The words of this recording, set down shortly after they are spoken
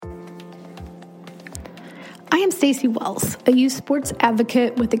I am Stacey Wells, a youth sports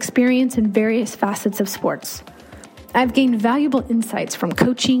advocate with experience in various facets of sports. I've gained valuable insights from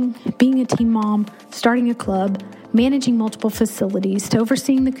coaching, being a team mom, starting a club, managing multiple facilities, to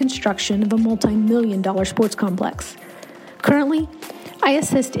overseeing the construction of a multi-million-dollar sports complex. Currently, I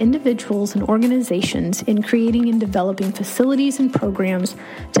assist individuals and organizations in creating and developing facilities and programs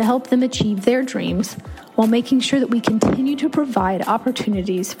to help them achieve their dreams while making sure that we continue to provide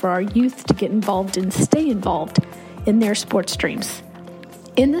opportunities for our youth to get involved and stay involved in their sports dreams.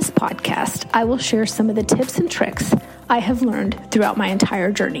 In this podcast, I will share some of the tips and tricks I have learned throughout my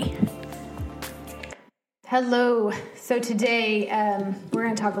entire journey. Hello. So today we're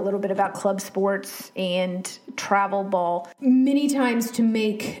going to talk a little bit about club sports and travel ball. Many times to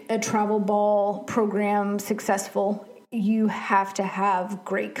make a travel ball program successful, you have to have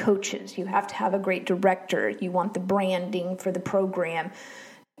great coaches. You have to have a great director. You want the branding for the program.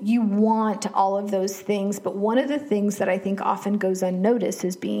 You want all of those things, but one of the things that I think often goes unnoticed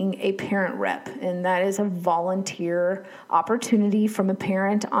is being a parent rep, and that is a volunteer opportunity from a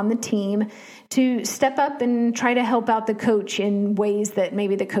parent on the team to step up and try to help out the coach in ways that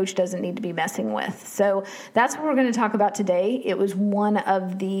maybe the coach doesn't need to be messing with. So that's what we're going to talk about today. It was one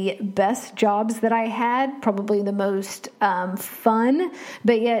of the best jobs that I had, probably the most fun,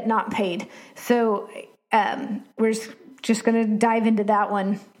 but yet not paid. So we're just going to dive into that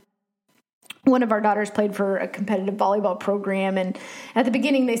one. One of our daughters played for a competitive volleyball program, and at the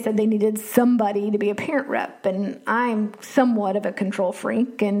beginning they said they needed somebody to be a parent rep, and I'm somewhat of a control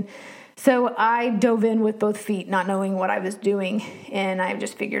freak, and so I dove in with both feet, not knowing what I was doing, and I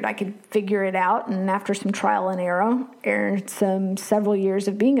just figured I could figure it out, and after some trial and error and several years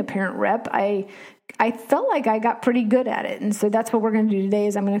of being a parent rep, I felt like I got pretty good at it. And so that's what we're going to do today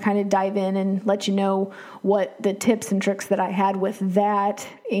is I'm going to kind of dive in and let you know what the tips and tricks that I had with that.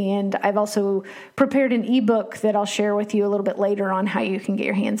 And I've also prepared an ebook that I'll share with you a little bit later on how you can get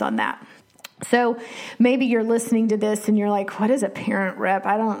your hands on that. So maybe you're listening to this and you're like, what is a parent rep?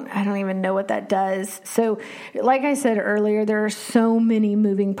 I don't even know what that does. So like I said earlier, there are so many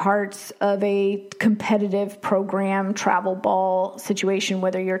moving parts of a competitive program, travel ball situation,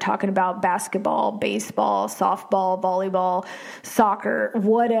 whether you're talking about basketball, baseball, softball, volleyball, soccer,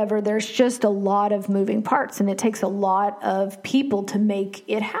 whatever. There's just a lot of moving parts, and it takes a lot of people to make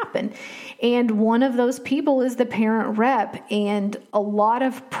it happen. And one of those people is the parent rep, and a lot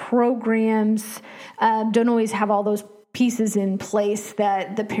of programs don't always have all those pieces in place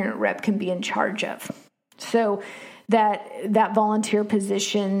that the parent rep can be in charge of. So that volunteer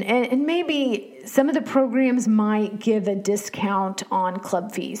position, and maybe some of the programs might give a discount on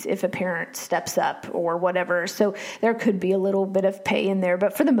club fees if a parent steps up or whatever. So there could be a little bit of pay in there,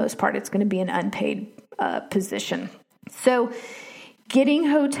 but for the most part, it's going to be an unpaid position. So getting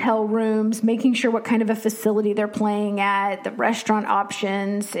hotel rooms, making sure what kind of a facility they're playing at, the restaurant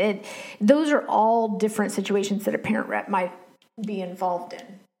options, those are all different situations that a parent rep might be involved in.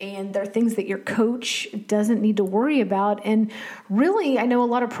 And they're things that your coach doesn't need to worry about. And really, I know a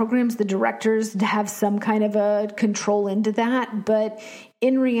lot of programs, the directors have some kind of a control into that. But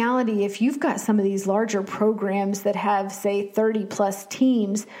in reality, if you've got some of these larger programs that have, say, 30 plus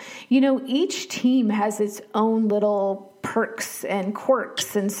teams, each team has its own little perks and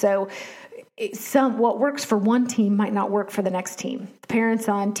quirks. And so what works for one team might not work for the next team. The parents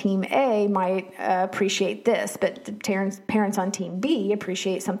on team A might appreciate this, but the parents on team B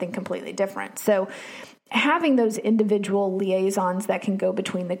appreciate something completely different. So having those individual liaisons that can go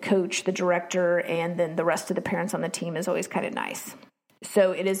between the coach, the director, and then the rest of the parents on the team is always kind of nice.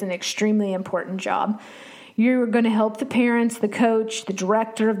 So it is an extremely important job. You're going to help the parents, the coach, the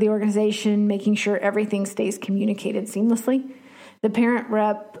director of the organization, making sure everything stays communicated seamlessly. The parent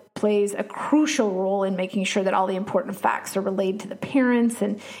rep plays a crucial role in making sure that all the important facts are relayed to the parents,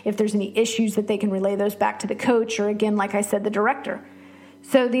 and if there's any issues that they can relay those back to the coach, or again, like I said, the director.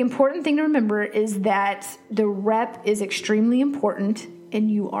 So the important thing to remember is that the rep is extremely important, and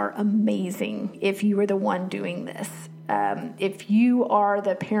you are amazing if you are the one doing this. If you are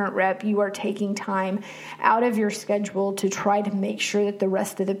the parent rep, you are taking time out of your schedule to try to make sure that the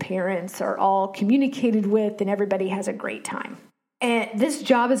rest of the parents are all communicated with and everybody has a great time. And this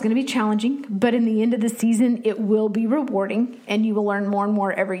job is going to be challenging, but in the end of the season, it will be rewarding, and you will learn more and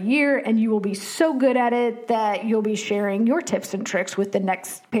more every year, and you will be so good at it that you'll be sharing your tips and tricks with the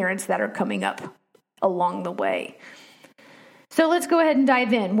next parents that are coming up along the way. So let's go ahead and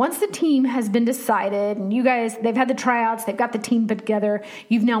dive in. Once the team has been decided and they've had the tryouts, they've got the team put together,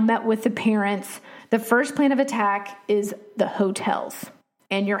 you've now met with the parents, the first plan of attack is the hotels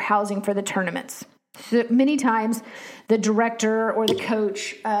and your housing for the tournaments. So many times the director or the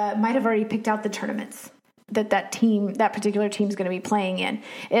coach might have already picked out the tournaments. that particular team is going to be playing in.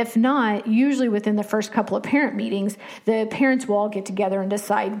 If not, usually within the first couple of parent meetings, the parents will all get together and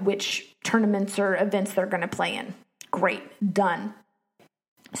decide which tournaments or events they're going to play in. Great, done.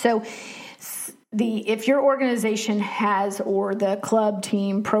 So if your organization has, or the club,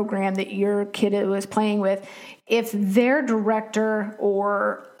 team, program that your kid was playing with, if their director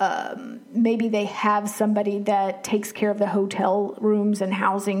or maybe they have somebody that takes care of the hotel rooms and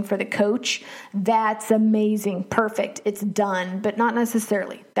housing for the coach, that's amazing. Perfect. It's done, but not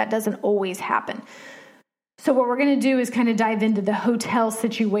necessarily. That doesn't always happen. So what we're going to do is kind of dive into the hotel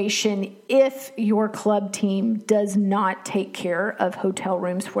situation if your club team does not take care of hotel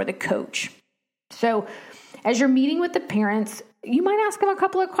rooms for the coach. So as you're meeting with the parents, you might ask them a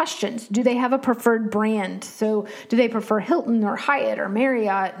couple of questions. Do they have a preferred brand? So do they prefer Hilton or Hyatt or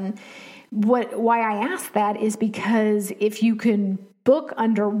Marriott? And why I ask that is because if you can book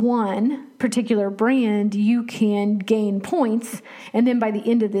under one particular brand, you can gain points. And then by the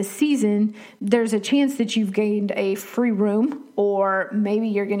end of this season, there's a chance that you've gained a free room, or maybe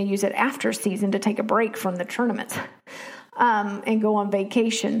you're going to use it after season to take a break from the tournaments and go on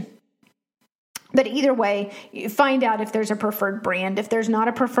vacation. But either way, you find out if there's a preferred brand. If there's not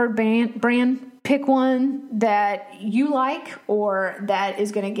a preferred brand, pick one that you like or that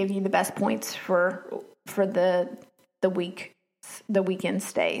is going to give you the best points for the weekend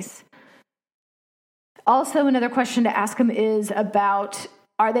stays. Also, another question to ask them is about,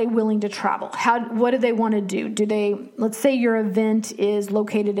 are they willing to travel? What do they want to do? Let's say your event is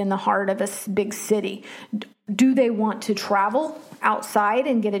located in the heart of a big city. Do they want to travel outside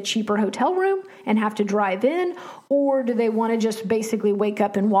and get a cheaper hotel room and have to drive in? Or do they want to just basically wake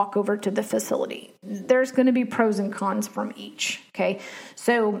up and walk over to the facility? There's going to be pros and cons from each. Okay.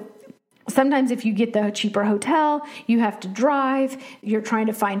 So sometimes if you get the cheaper hotel, you have to drive, you're trying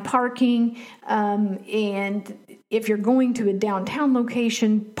to find parking. And if you're going to a downtown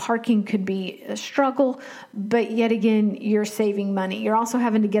location, parking could be a struggle, but yet again, you're saving money. You're also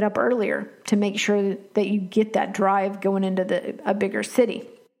having to get up earlier to make sure that you get that drive going into a bigger city.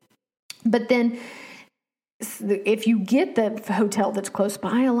 But then if you get the hotel that's close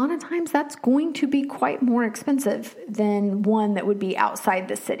by, a lot of times that's going to be quite more expensive than one that would be outside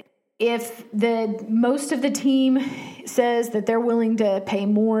the city. If most of the team says that they're willing to pay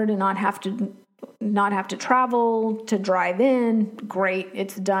more to not have to travel, to drive in, great,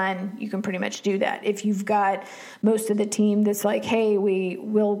 it's done. You can pretty much do that. If you've got most of the team that's like, hey, we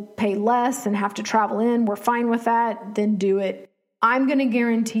will pay less and have to travel in, we're fine with that, then do it. I'm going to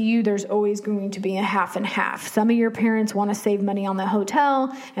guarantee you there's always going to be a half and half. Some of your parents want to save money on the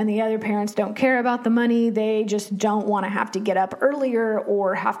hotel, and the other parents don't care about the money. They just don't want to have to get up earlier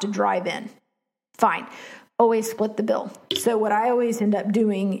or have to drive in. Fine. Always split the bill. So what I always end up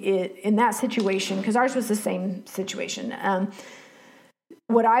doing in that situation, because ours was the same situation,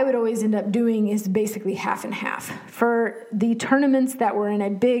 what I would always end up doing is basically half and half. For the tournaments that were in a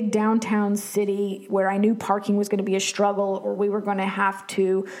big downtown city where I knew parking was going to be a struggle, or we were going to have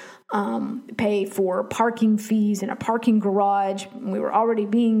to pay for parking fees in a parking garage, we were already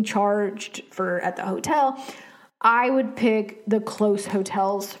being charged at the hotel, I would pick the close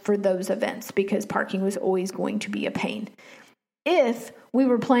hotels for those events because parking was always going to be a pain. If we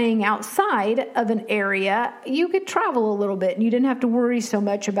were playing outside of an area, you could travel a little bit and you didn't have to worry so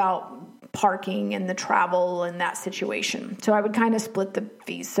much about parking and the travel and that situation. So I would kind of split the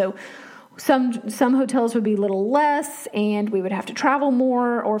fees. So some hotels would be a little less and we would have to travel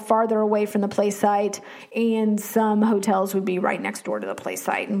more or farther away from the play site, and some hotels would be right next door to the play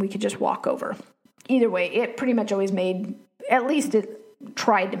site and we could just walk over. Either way, it pretty much always it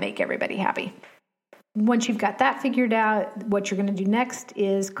tried to make everybody happy. Once you've got that figured out, what you're going to do next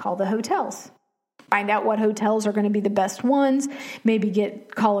is call the hotels. Find out what hotels are going to be the best ones. Maybe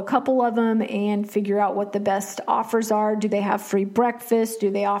call a couple of them and figure out what the best offers are. Do they have free breakfast? Do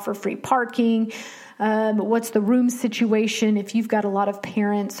they offer free parking? What's the room situation? If you've got a lot of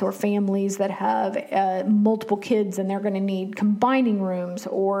parents or families that have multiple kids and they're going to need combining rooms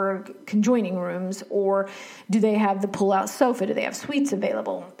or conjoining rooms, or do they have the pull-out sofa? Do they have suites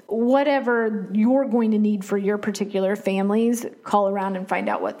available? Whatever you're going to need for your particular families, call around and find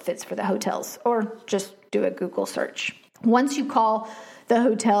out what fits for the hotels, or just do a Google search. Once you call the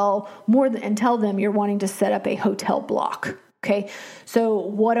hotel and tell them you're wanting to set up a hotel block. Okay, so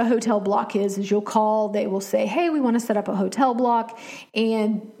what a hotel block is you'll call, they will say, hey, we want to set up a hotel block,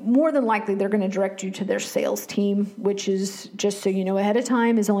 and more than likely they're going to direct you to their sales team, which is, just so you know ahead of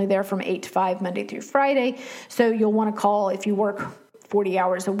time, is only there from 8 to 5 Monday through Friday. So you'll want to call if you work 40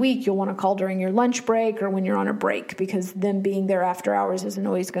 hours a week, you'll want to call during your lunch break or when you're on a break, because them being there after hours isn't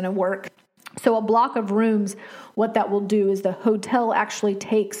always going to work. So a block of rooms, what that will do is the hotel actually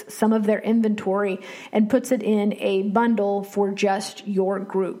takes some of their inventory and puts it in a bundle for just your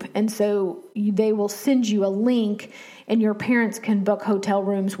group. And so they will send you a link and your parents can book hotel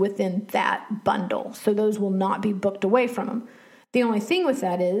rooms within that bundle. So those will not be booked away from them. The only thing with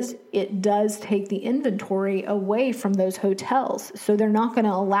that is it does take the inventory away from those hotels. So they're not going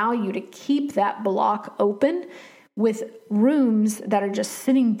to allow you to keep that block open with rooms that are just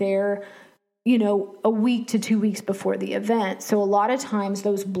sitting there, a week to 2 weeks before the event. So a lot of times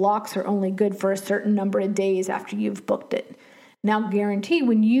those blocks are only good for a certain number of days after you've booked it. Now, guarantee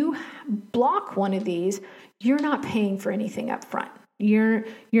when you block one of these, you're not paying for anything up front. You're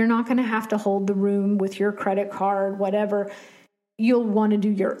not going to have to hold the room with your credit card, whatever. You'll want to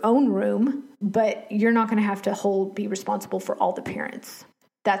do your own room, but you're not going to have to be responsible for all the parents.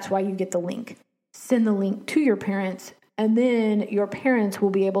 That's why you get the link. Send the link to your parents, and then your parents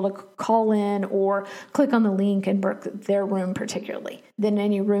will be able to call in or click on the link and book their room particularly. Then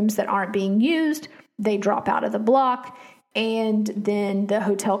any rooms that aren't being used, they drop out of the block, and then the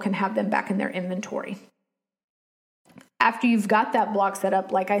hotel can have them back in their inventory. After you've got that block set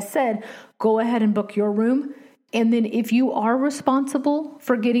up, like I said, go ahead and book your room. And then if you are responsible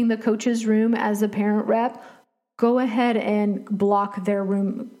for getting the coach's room as a parent rep, go ahead and book their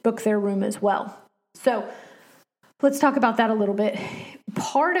room as well. So let's talk about that a little bit.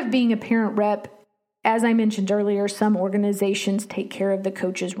 Part of being a parent rep, as I mentioned earlier, some organizations take care of the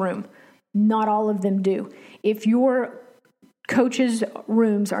coach's room. Not all of them do. If your coach's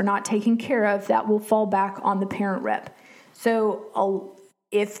rooms are not taken care of, that will fall back on the parent rep. So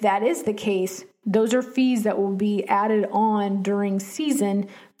if that is the case, those are fees that will be added on during season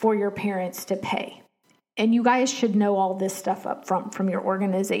for your parents to pay. And you guys should know all this stuff up front from your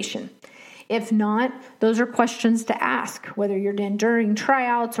organization. If not, those are questions to ask, whether you're during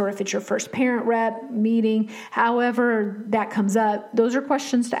tryouts or if it's your first parent rep meeting, however that comes up, those are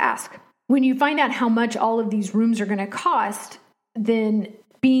questions to ask. When you find out how much all of these rooms are going to cost, then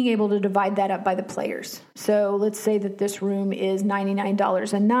being able to divide that up by the players. So let's say that this room is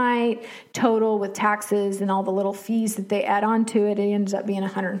 $99 a night total with taxes and all the little fees that they add on to it. It ends up being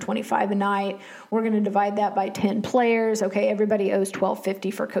 $125 a night. We're going to divide that by 10 players. Okay, everybody owes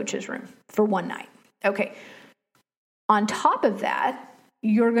 $1,250 for coach's room for one night. Okay. On top of that,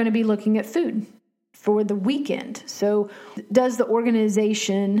 you're going to be looking at food for the weekend. So does the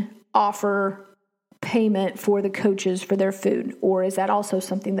organization offer payment for the coaches for their food, or is that also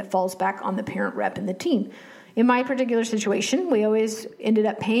something that falls back on the parent rep and the team? In my particular situation, we always ended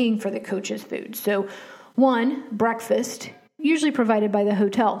up paying for the coaches' food. So one, breakfast, usually provided by the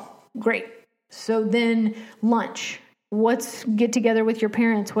hotel. Great. So then lunch. What's get together with your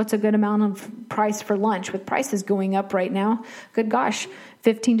parents? What's a good amount of price for lunch? With prices going up right now, good gosh,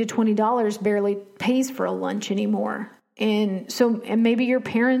 $15 to $20 barely pays for a lunch anymore. And maybe your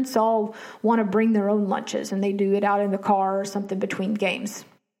parents all want to bring their own lunches and they do it out in the car or something between games.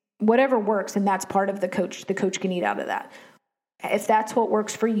 Whatever works, and that's part of the coach. The coach can eat out of that. If that's what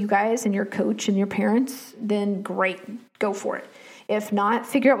works for you guys and your coach and your parents, then great, go for it. If not,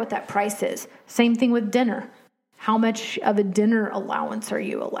 figure out what that price is. Same thing with dinner. How much of a dinner allowance are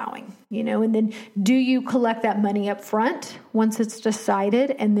you allowing? And then do you collect that money up front once it's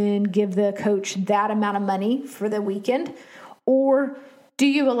decided and then give the coach that amount of money for the weekend? Or do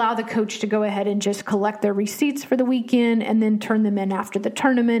you allow the coach to go ahead and just collect their receipts for the weekend and then turn them in after the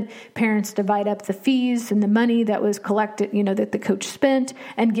tournament? Parents divide up the fees and the money that was collected, that the coach spent,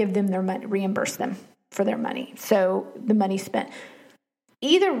 and give them their money, reimburse them for their money. So the money spent.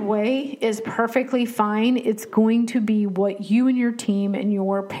 Either way is perfectly fine. It's going to be what you and your team and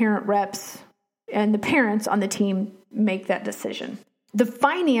your parent reps and the parents on the team make that decision. The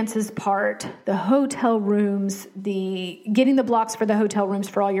finances part, the hotel rooms, the getting the blocks for the hotel rooms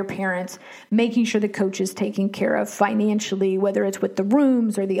for all your parents, making sure the coach is taken care of financially, whether it's with the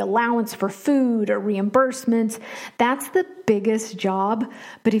rooms or the allowance for food or reimbursements, that's the biggest job.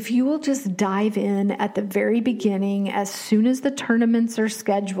 But if you will just dive in at the very beginning, as soon as the tournaments are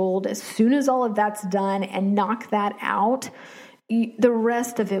scheduled, as soon as all of that's done and knock that out, the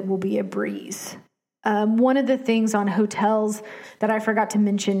rest of it will be a breeze. One of the things on hotels that I forgot to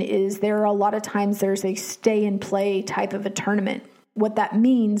mention is there are a lot of times there's a stay and play type of a tournament. What that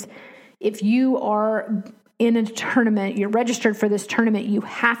means, if you are in a tournament, you're registered for this tournament, you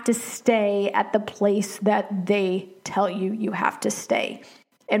have to stay at the place that they tell you have to stay.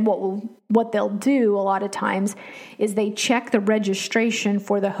 And what they'll do a lot of times is they check the registration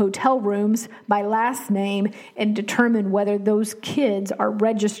for the hotel rooms by last name and determine whether those kids are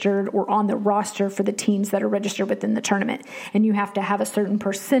registered or on the roster for the teams that are registered within the tournament. And you have to have a certain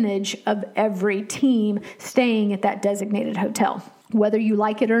percentage of every team staying at that designated hotel. Whether you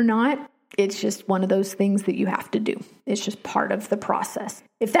like it or not, it's just one of those things that you have to do. It's just part of the process.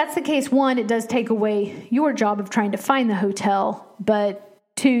 If that's the case, one, it does take away your job of trying to find the hotel, but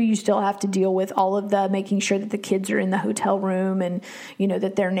two, you still have to deal with all of the making sure that the kids are in the hotel room and,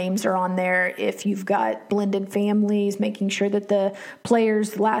 that their names are on there. If you've got blended families, making sure that the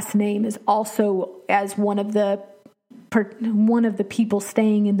player's last name is also as one of the people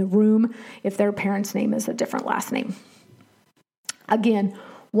staying in the room if their parent's name is a different last name. Again,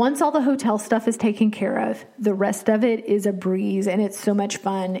 once all the hotel stuff is taken care of, the rest of it is a breeze, and it's so much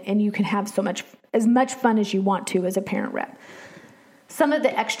fun, and you can have as much fun as you want to as a parent rep. Some of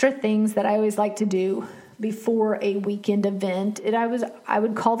the extra things that I always like to do before a weekend event, I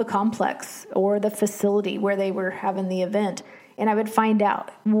would call the complex or the facility where they were having the event, and I would find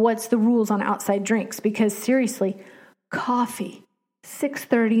out what's the rules on outside drinks, because seriously, coffee,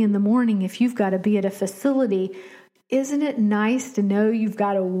 6:30 in the morning, if you've got to be at a facility, isn't it nice to know you've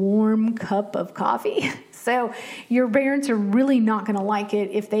got a warm cup of coffee? So your parents are really not going to like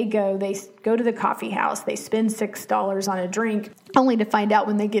it if they go to the coffee house, they spend $6 on a drink, only to find out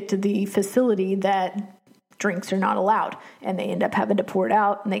when they get to the facility that drinks are not allowed, and they end up having to pour it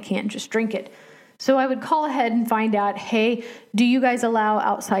out, and they can't just drink it. So I would call ahead and find out, hey, do you guys allow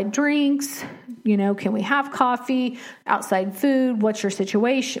outside drinks? Can we have coffee, outside food? What's your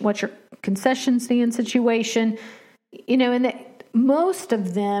situation? What's your concession stand situation? And that most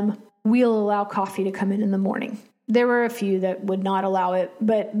of them will allow coffee to come in the morning. There were a few that would not allow it,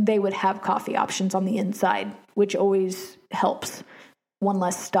 but they would have coffee options on the inside, which always helps. One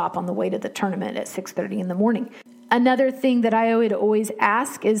less stop on the way to the tournament at 6:30 in the morning. Another thing that I would always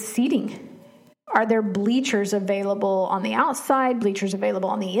ask is seating. Are there bleachers available on the outside, bleachers available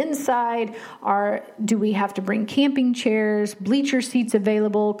on the inside? Do we have to bring camping chairs, bleacher seats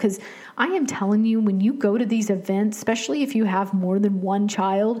available? Because I am telling you, when you go to these events, especially if you have more than one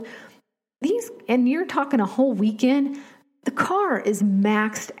child, and you're talking a whole weekend, the car is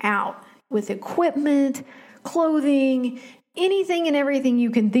maxed out with equipment, clothing, anything and everything you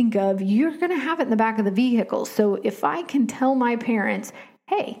can think of. You're going to have it in the back of the vehicle. So if I can tell my parents,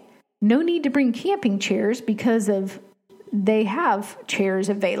 hey, no need to bring camping chairs because they have chairs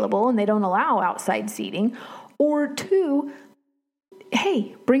available and they don't allow outside seating. Or two,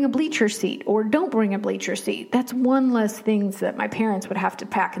 hey, bring a bleacher seat or don't bring a bleacher seat. That's one less things that my parents would have to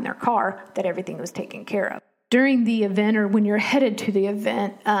pack in their car that everything was taken care of. During the event or when you're headed to the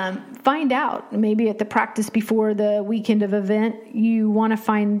event, find out, maybe at the practice before the weekend of event, you want to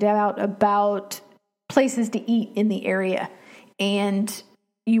find out about places to eat in the area, and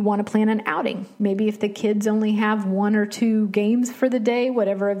you want to plan an outing. Maybe if the kids only have 1 or 2 games for the day,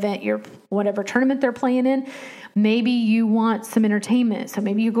 whatever tournament they're playing in, maybe you want some entertainment. So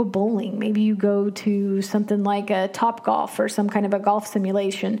maybe you go bowling. Maybe you go to something like a Topgolf or some kind of a golf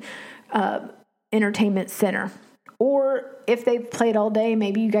simulation entertainment center. Or if they've played all day,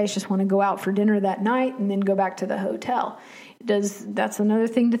 maybe you guys just want to go out for dinner that night and then go back to the hotel. That's another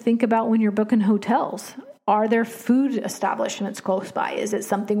thing to think about when you're booking hotels. Are there food establishments close by? Is it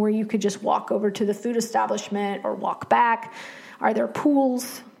something where you could just walk over to the food establishment or walk back? Are there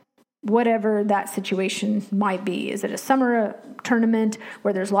pools? Whatever that situation might be. Is it a summer tournament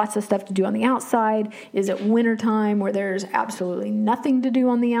where there's lots of stuff to do on the outside? Is it wintertime where there's absolutely nothing to do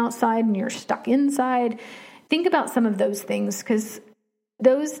on the outside and you're stuck inside? Think about some of those things, because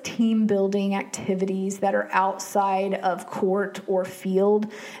those team building activities that are outside of court or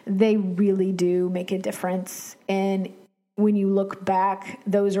field, they really do make a difference. And when you look back,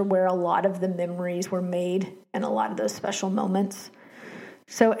 those are where a lot of the memories were made and a lot of those special moments.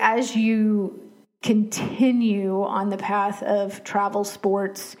 So as you continue on the path of travel,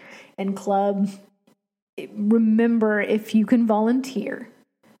 sports, and club, remember, if you can volunteer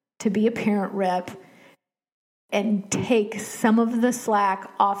to be a parent rep and take some of the slack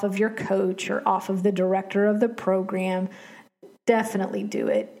off of your coach or off of the director of the program, definitely do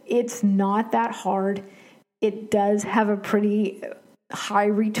it. It's not that hard. It does have a pretty high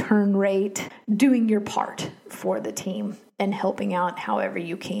return rate doing your part for the team and helping out however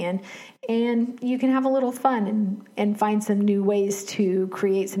you can. And you can have a little fun and find some new ways to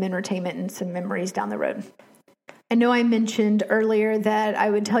create some entertainment and some memories down the road. I know I mentioned earlier that I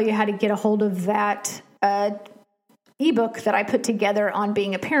would tell you how to get a hold of that ebook that I put together on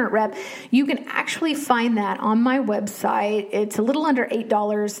being a parent rep, you can actually find that on my website. It's a little under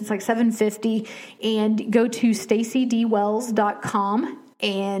 $8. It's like $7.50. And go to stacydwells.com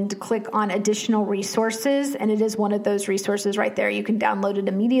and click on additional resources. And it is one of those resources right there. You can download it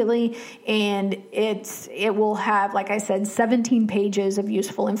immediately. And it will have, like I said, 17 pages of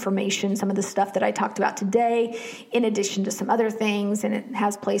useful information, some of the stuff that I talked about today, in addition to some other things. And it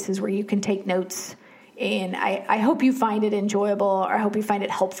has places where you can take notes. And I hope you find it enjoyable, or I hope you find it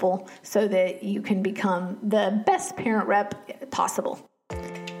helpful so that you can become the best parent rep possible.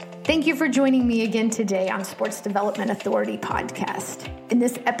 Thank you for joining me again today on Sports Development Authority podcast. In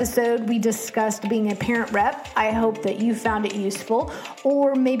this episode, we discussed being a parent rep. I hope that you found it useful,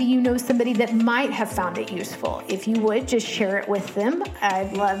 or maybe you know somebody that might have found it useful. If you would, just share it with them.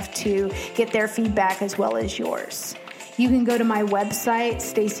 I'd love to get their feedback as well as yours. You can go to my website,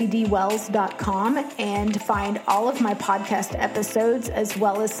 stacydwells.com, and find all of my podcast episodes, as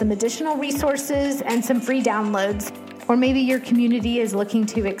well as some additional resources and some free downloads. Or maybe your community is looking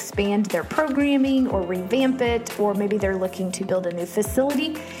to expand their programming or revamp it, or maybe they're looking to build a new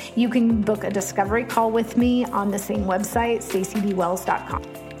facility. You can book a discovery call with me on the same website, stacydwells.com.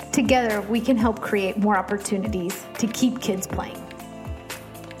 Together, we can help create more opportunities to keep kids playing.